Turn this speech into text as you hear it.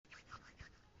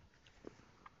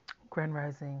Grand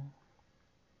Rising,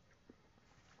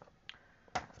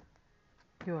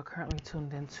 you are currently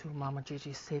tuned into Mama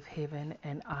Gigi Safe Haven,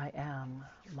 and I am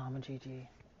Mama Gigi.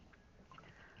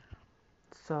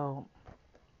 So,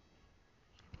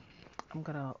 I'm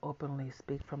gonna openly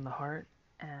speak from the heart,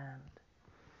 and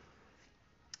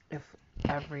if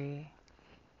every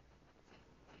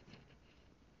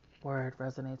word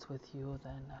resonates with you,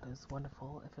 then that is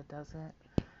wonderful. If it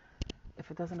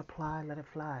doesn't apply, let it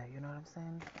fly. You know what I'm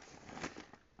saying?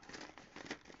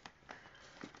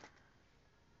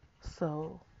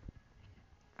 So,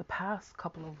 the past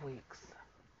couple of weeks,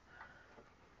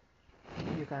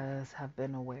 you guys have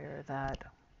been aware that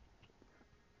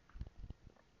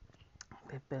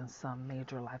there've been some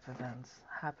major life events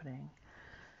happening.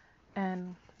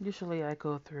 And usually I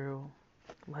go through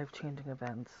life-changing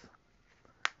events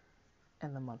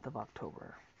in the month of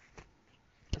October.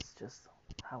 It's just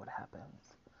how it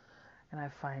happens. And I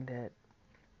find it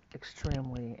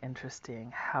extremely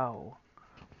interesting how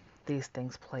these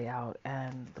things play out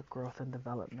and the growth and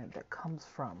development that comes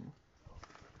from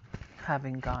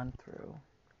having gone through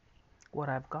what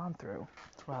I've gone through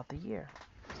throughout the year.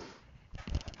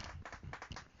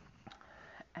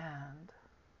 And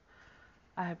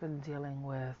I have been dealing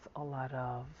with a lot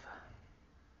of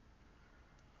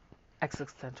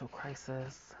existential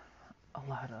crisis, a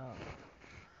lot of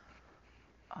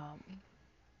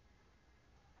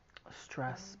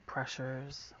stress,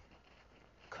 pressures,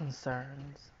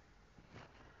 concerns,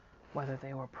 whether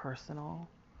they were personal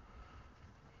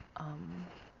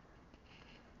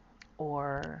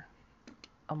or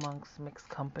amongst mixed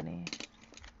company.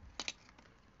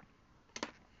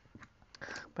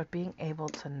 But being able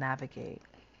to navigate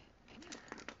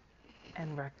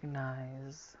and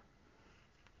recognize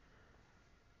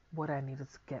what I needed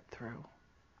to get through.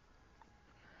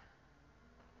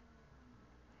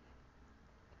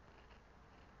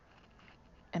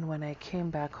 And when I came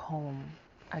back home,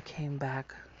 I came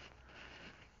back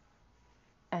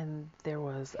and there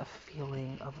was a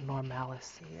feeling of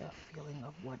normalcy, a feeling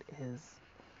of what is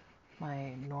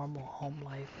my normal home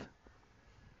life.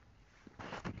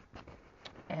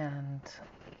 And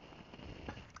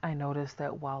I noticed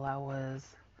that while I was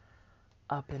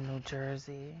up in New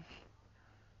Jersey,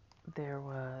 there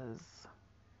was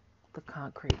the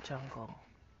concrete jungle.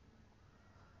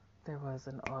 There was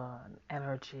an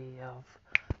energy of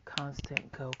constant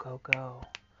go, go, go.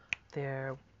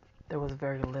 There was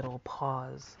very little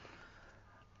pause,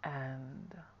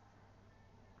 and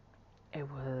it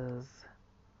was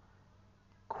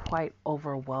quite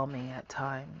overwhelming at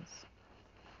times.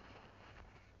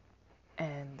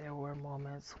 And there were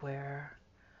moments where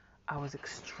I was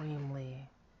extremely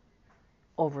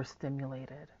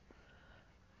overstimulated.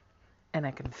 And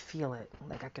I can feel it.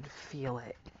 Like I can feel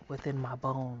it within my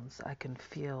bones. I can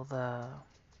feel the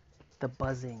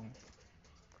buzzing.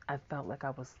 I felt like I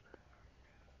was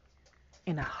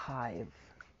in a hive.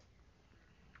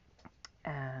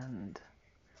 And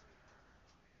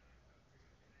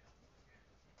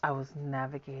I was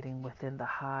navigating within the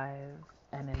hive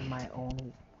and in my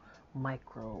own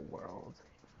micro world.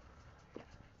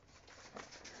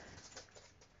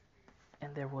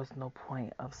 And there was no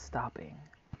point of stopping.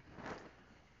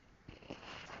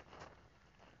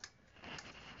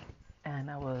 And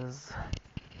I was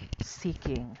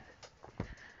seeking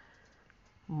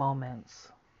moments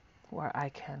where I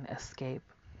can escape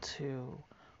to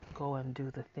go and do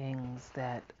the things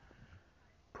that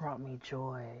brought me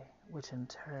joy, which in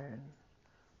turn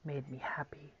made me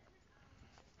happy.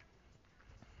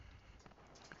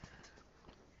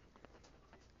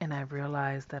 And I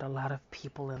realized that a lot of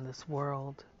people in this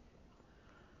world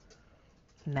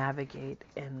navigate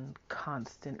in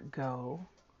constant go,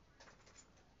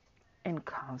 in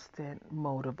constant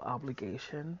mode of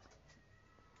obligation,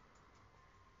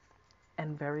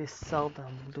 and very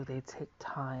seldom do they take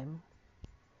time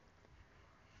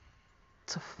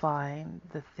to find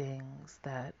the things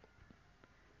that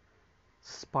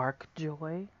spark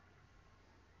joy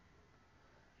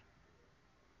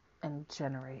and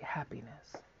generate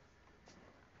happiness.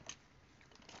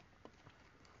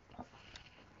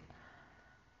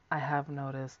 I have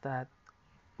noticed that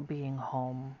being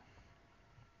home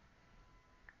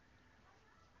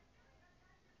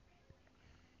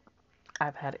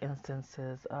I've had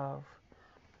instances of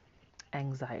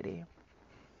anxiety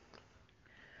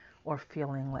or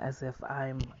feeling as if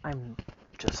I'm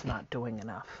just not doing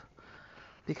enough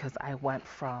because I went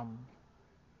from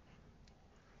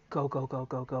go go go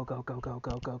go go go go go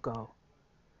go go go,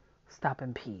 stop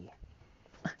and pee,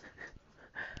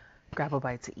 grab a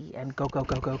bite to eat, and go go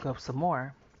go go go some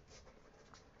more,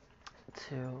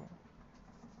 to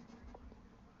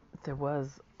there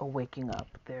was a waking up.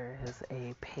 There is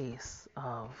a pace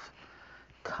of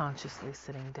consciously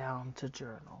sitting down to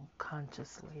journal,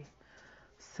 consciously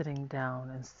sitting down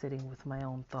and sitting with my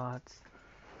own thoughts,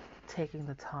 taking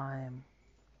the time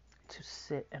to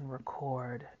sit and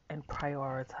record and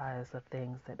prioritize the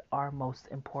things that are most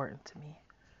important to me.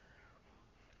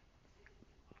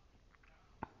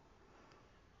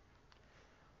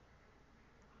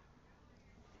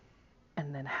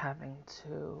 And then having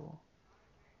to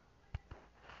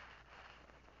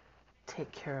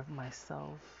take care of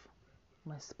myself,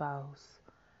 my spouse,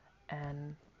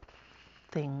 and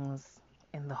things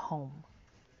in the home.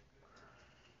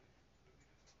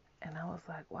 And I was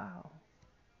like, wow,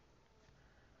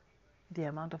 the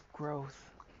amount of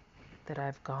growth that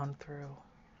I've gone through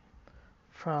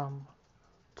from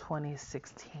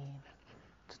 2016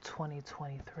 to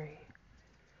 2023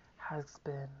 has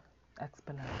been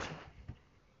exponential.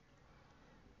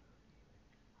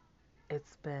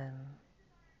 It's been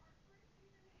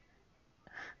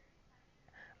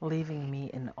leaving me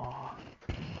in awe.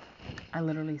 I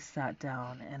literally sat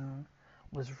down and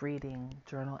was reading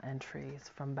journal entries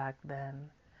from back then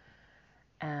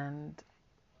and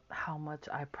how much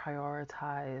I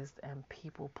prioritized and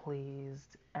people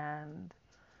pleased and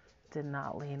did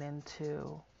not lean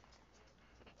into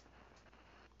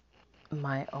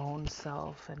my own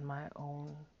self and my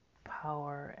own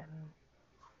power, and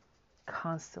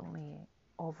constantly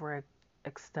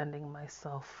overextending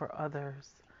myself for others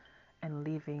and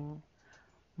leaving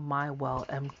my well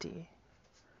empty.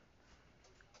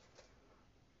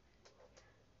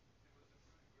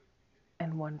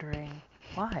 And wondering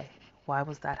why. Why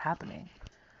was that happening?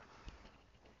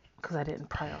 Because I didn't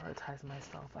prioritize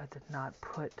myself. I did not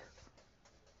put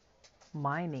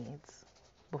my needs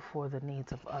before the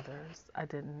needs of others. I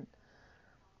didn't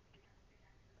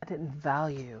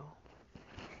value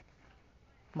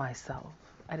myself.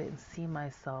 I didn't see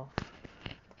myself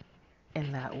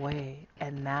in that way.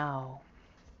 And now,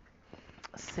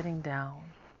 sitting down,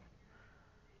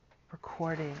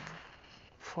 recording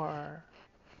for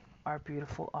our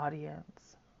beautiful audience,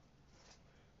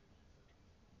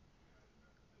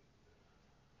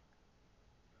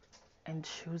 and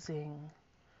choosing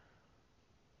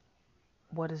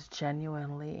what is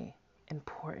genuinely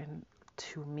important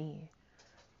to me,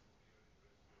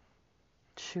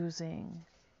 choosing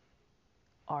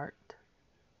art,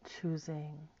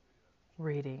 choosing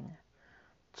reading,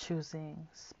 choosing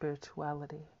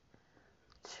spirituality,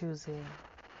 choosing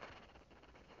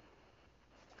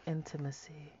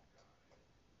intimacy,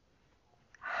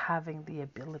 having the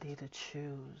ability to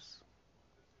choose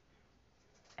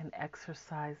and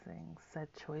exercising said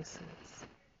choices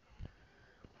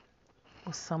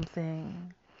was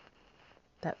something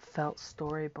that felt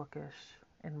storybookish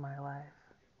in my life,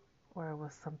 where it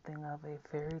was something of a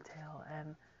fairy tale,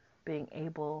 and being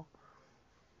able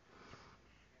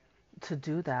to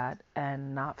do that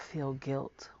and not feel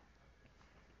guilt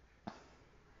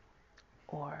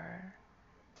or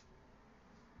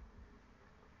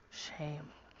shame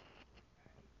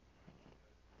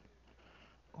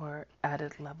or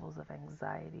added levels of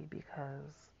anxiety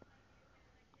because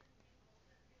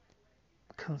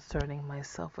concerning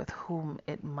myself with whom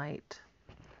it might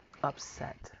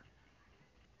upset.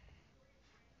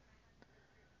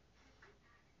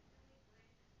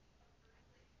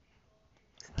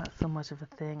 It's not so much of a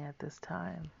thing at this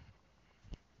time.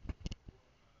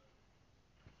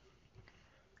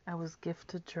 I was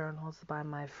gifted journals by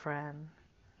my friend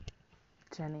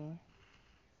Jenny,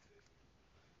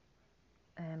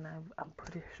 and I'm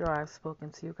pretty sure I've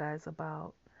spoken to you guys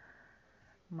about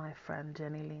my friend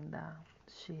Jenny Linda.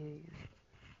 She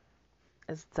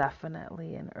is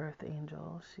definitely an earth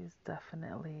angel. She's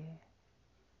definitely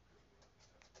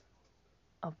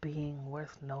a being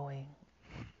worth knowing.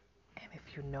 And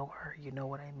if you know her, you know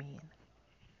what I mean.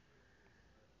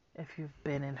 If you've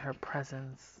been in her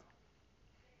presence,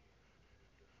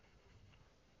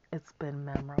 it's been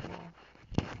memorable.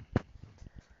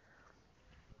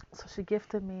 So she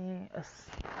gifted me a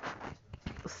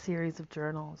series of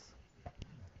journals,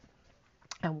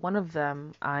 and one of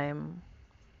them I'm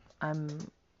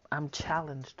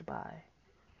challenged by,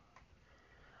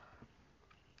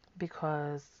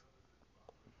 because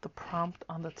the prompt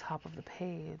on the top of the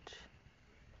page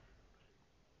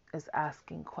is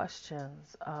asking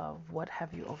questions of what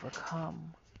have you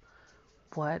overcome?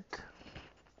 What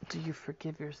do you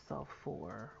forgive yourself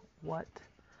for? What,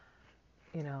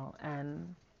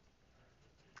 and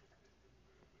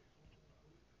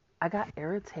I got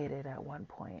irritated at one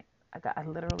point. I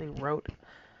literally wrote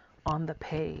on the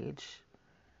page,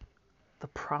 the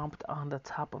prompt on the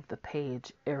top of the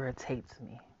page irritates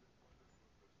me.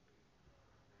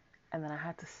 And then I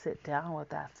had to sit down with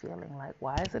that feeling like,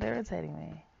 why is it irritating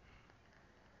me?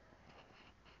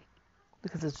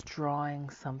 Because it's drawing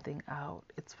something out.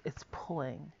 It's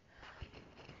pulling,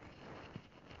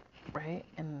 right?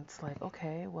 And it's like,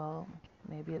 okay, well,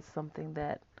 maybe it's something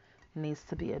that needs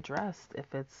to be addressed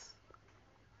if it's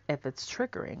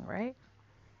triggering, right?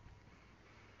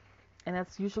 And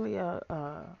that's usually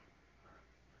a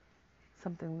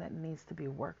something that needs to be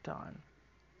worked on.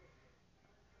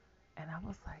 And I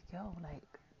was like, yo, like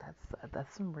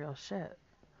that's some real shit.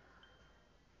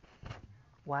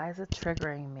 Why is it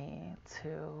triggering me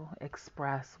to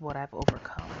express what I've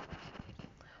overcome?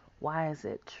 Why is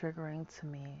it triggering to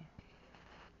me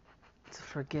to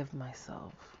forgive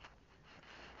myself?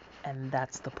 And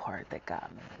that's the part that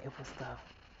got me. It was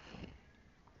the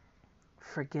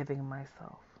forgiving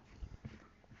myself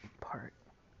part.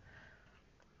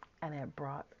 And it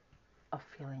brought a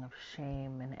feeling of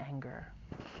shame and anger.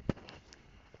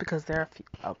 Because there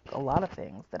are a lot of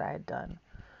things that I had done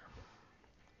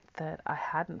that I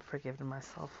hadn't forgiven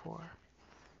myself for,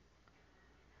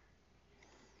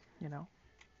 you know?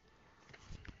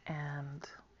 And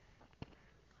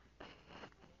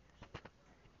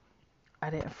I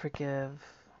didn't forgive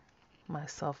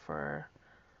myself for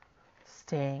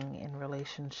staying in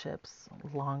relationships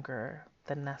longer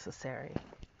than necessary,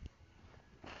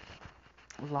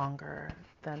 longer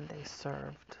than they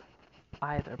served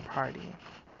either party.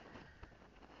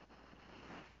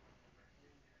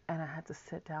 And I had to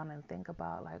sit down and think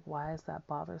about, like, why is that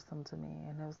bothersome to me?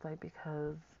 And it was like,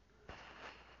 because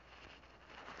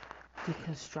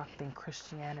deconstructing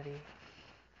Christianity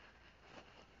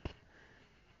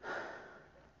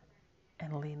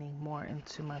and leaning more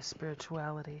into my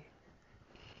spirituality.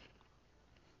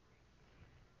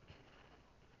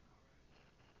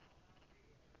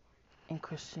 In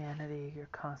Christianity, you're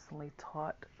constantly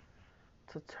taught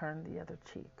to turn the other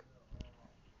cheek.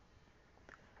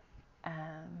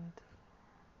 And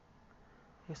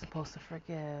you're supposed to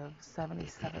forgive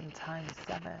 77 times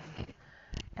 7.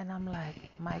 And I'm like,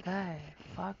 my guy,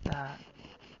 fuck that.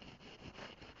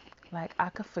 Like, I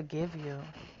could forgive you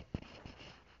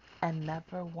and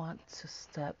never want to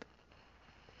step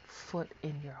foot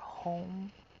in your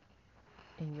home,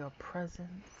 in your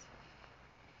presence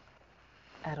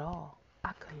at all.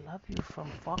 I could love you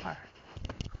from far.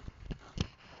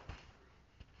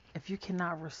 If you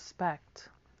cannot respect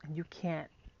and you can't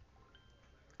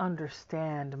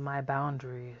understand my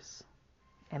boundaries,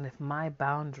 and if my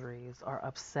boundaries are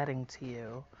upsetting to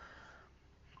you,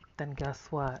 then guess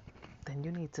what? Then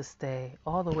you need to stay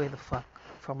all the way the fuck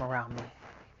from around me.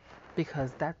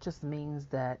 Because that just means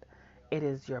that it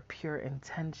is your pure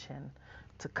intention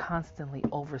to constantly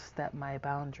overstep my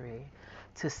boundary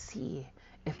to see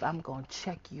if I'm going to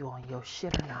check you on your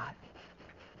shit or not.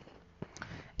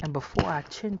 And before I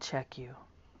chin check you,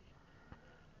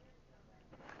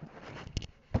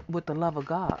 with the love of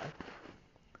God,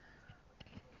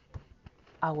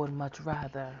 I would much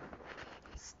rather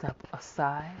step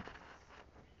aside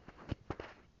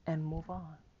and move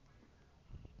on.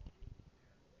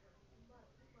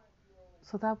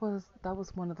 So that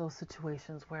was one of those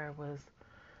situations where it was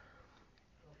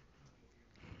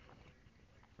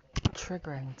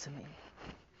triggering to me,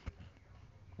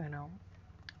 you know.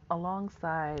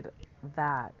 Alongside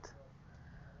that,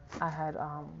 I had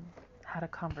a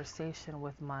conversation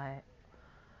with my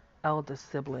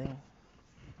eldest sibling,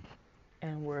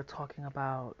 and we're talking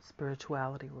about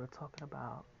spirituality. We're talking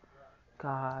about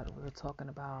God. We're talking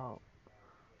about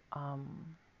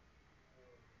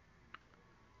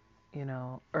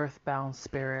earthbound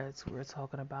spirits. We were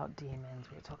talking about demons.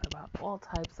 We were talking about all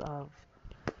types of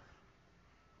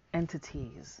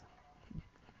entities,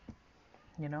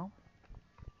 you know?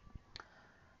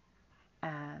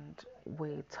 And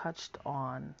we touched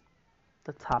on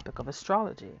the topic of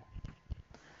astrology.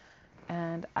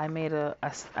 And I made a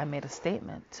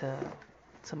statement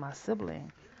to my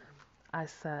sibling. I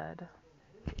said,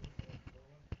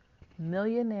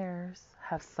 millionaires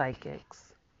have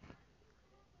psychics.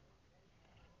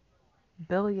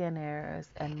 Billionaires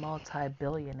and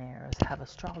multi-billionaires have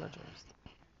astrologers.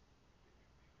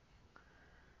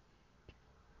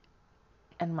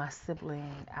 And my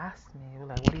sibling asked me,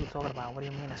 like, what are you talking about? What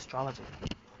do you mean astrology?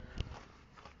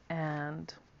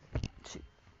 And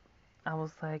I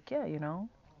was like, yeah,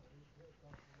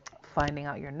 finding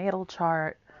out your natal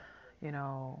chart,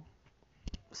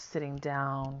 sitting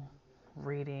down,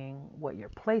 reading what your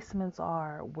placements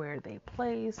are, where they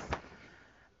place.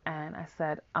 And I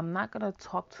said, I'm not going to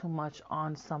talk too much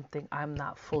on something I'm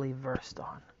not fully versed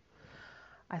on.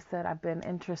 I said, I've been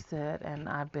interested and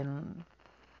I've been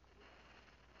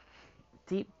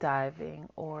deep diving,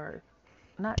 or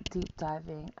not deep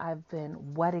diving, I've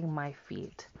been wetting my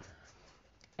feet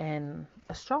in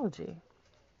astrology.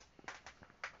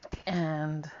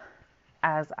 And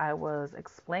as I was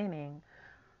explaining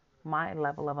my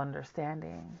level of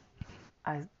understanding,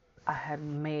 I I had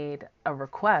made a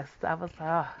request. I was like,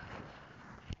 oh,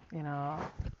 you know,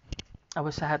 I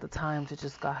wish I had the time to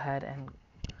just go ahead and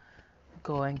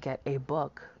go and get a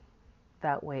book.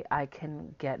 That way I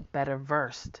can get better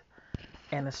versed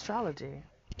in astrology.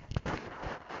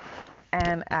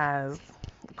 And as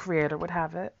creator would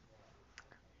have it,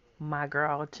 my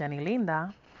girl Jenny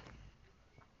Linda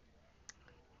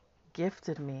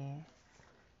gifted me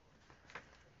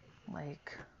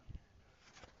like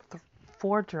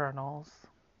 4 journals,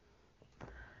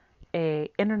 a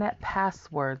internet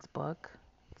passwords book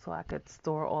so I could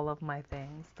store all of my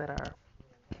things that are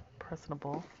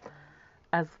personable,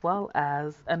 as well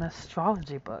as an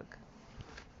astrology book.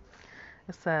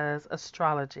 It says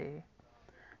Astrology,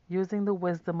 Using the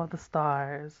Wisdom of the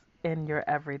Stars in Your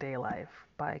Everyday Life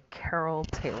by Carol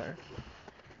Taylor.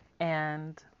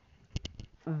 And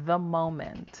the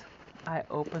moment I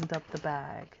opened up the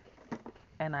bag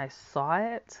and I saw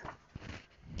it,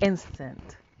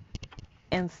 instant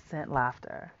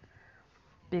laughter,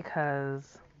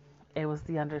 because it was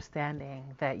the understanding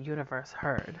that universe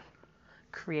heard,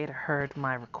 creator heard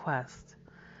my request,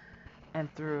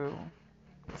 and through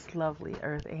this lovely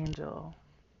earth angel,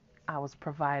 I was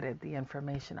provided the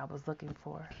information I was looking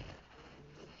for.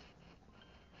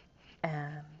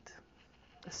 And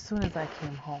as soon as I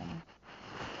came home,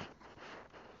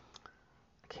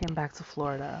 I came back to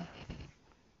Florida.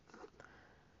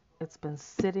 It's been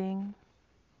sitting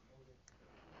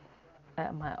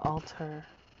at my altar,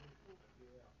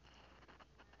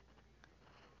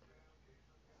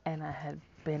 and I had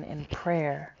been in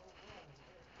prayer,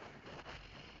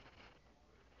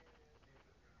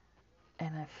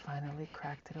 and I finally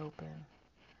cracked it open.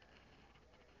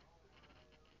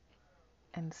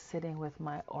 And sitting with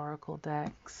my oracle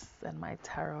decks and my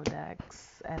tarot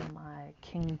decks and my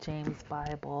King James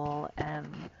Bible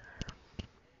and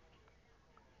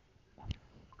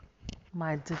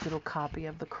my digital copy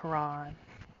of the Quran,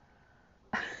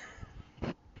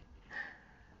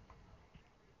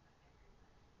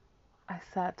 I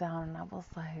sat down and I was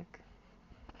like,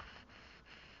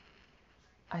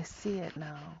 I see it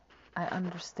now. I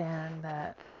understand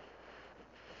that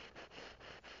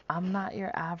I'm not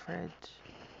your average.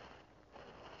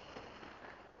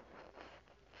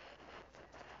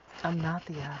 I'm not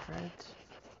the average.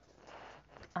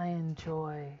 I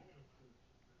enjoy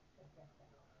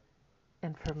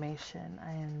information.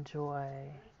 I enjoy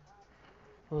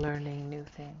learning new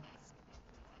things.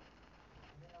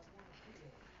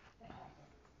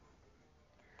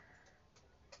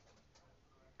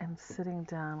 And sitting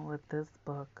down with this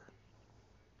book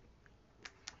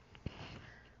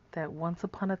that once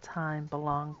upon a time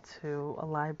belonged to a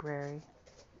library.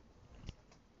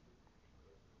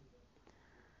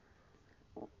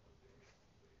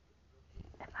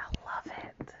 And I love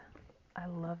it. I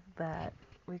love that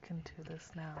we can do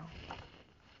this now.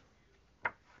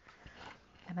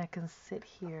 And I can sit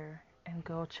here and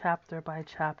go chapter by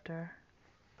chapter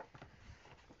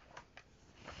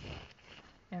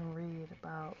and read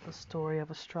about the story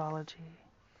of astrology,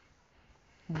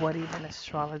 what even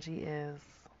astrology is,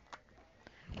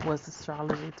 was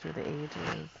astrology through the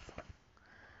ages,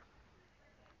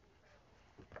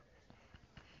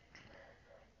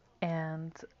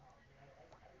 and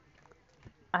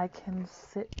I can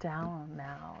sit down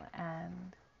now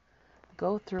and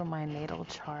go through my natal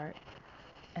chart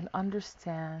and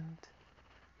understand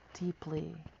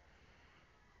deeply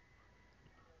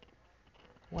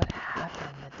what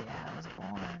happened the day I was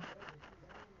born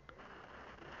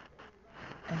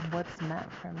and what's meant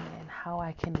for me and how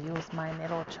I can use my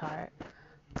natal chart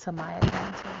to my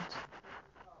advantage.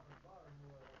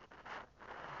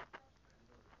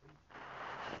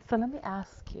 So let me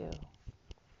ask you,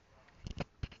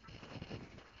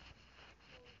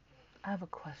 I have a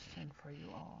question for you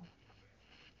all.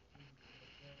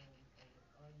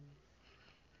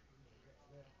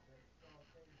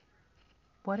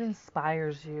 What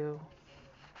inspires you?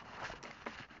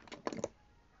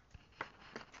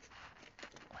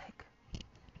 Like,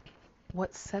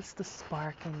 what sets the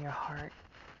spark in your heart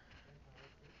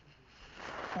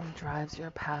and drives your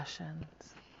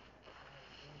passions?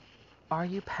 Are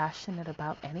you passionate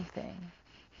about anything?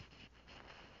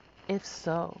 If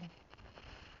so,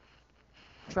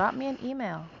 drop me an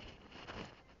email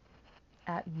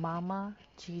at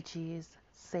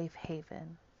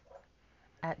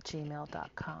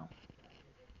mamagigisafehaven@gmail.com.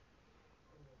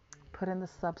 Put in the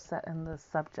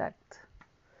subject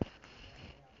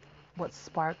what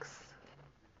sparks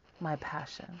my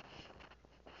passion.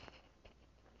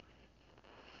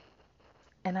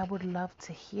 And I would love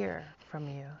to hear from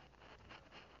you.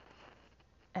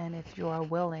 And if you are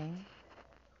willing,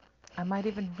 I might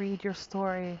even read your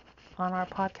story on our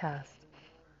podcast.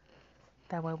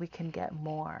 That way we can get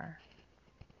more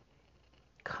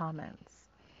comments,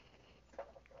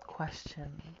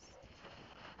 questions.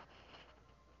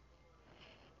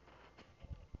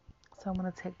 So I'm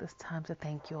going to take this time to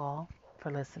thank you all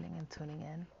for listening and tuning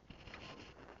in.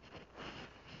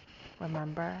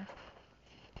 Remember,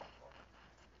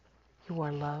 you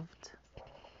are loved,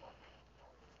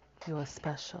 you are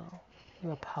special, you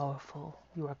are powerful,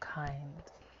 you are kind,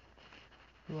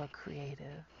 you are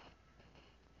creative,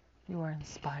 you are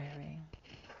inspiring.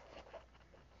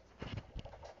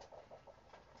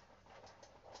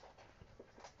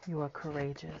 You are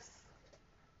courageous.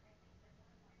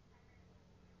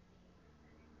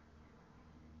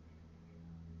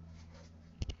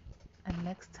 And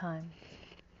next time,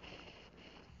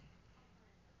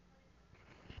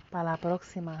 para la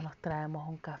próxima nos traemos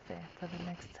un café. For the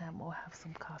next time, we'll have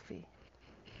some coffee.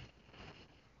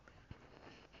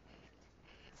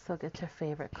 So get your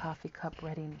favorite coffee cup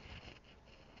ready,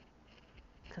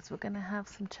 because we're going to have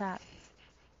some chats.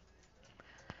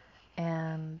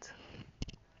 And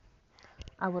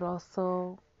I would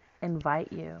also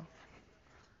invite you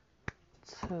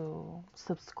to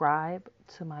subscribe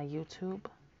to my YouTube.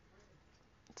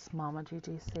 It's Mama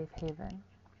Gigi Safe Haven.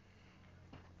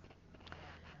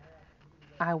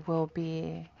 I will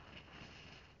be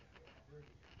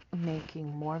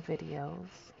making more videos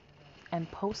and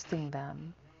posting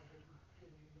them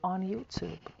on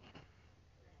YouTube.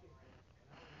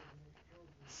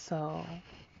 So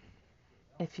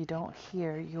if you don't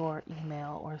hear your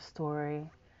email or story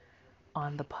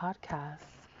on the podcast,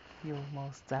 you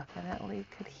most definitely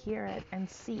could hear it and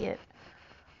see it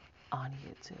on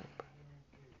YouTube.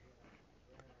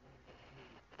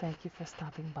 Thank you for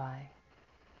stopping by.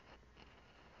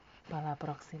 Para la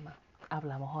próxima.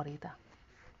 Hablamos ahorita.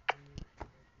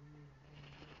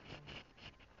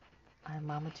 I'm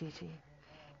Mama Gigi,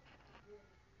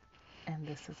 and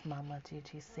this is Mama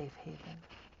Gigi Safe Haven.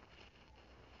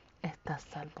 Estás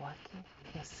salvo aquí.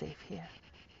 You're safe here.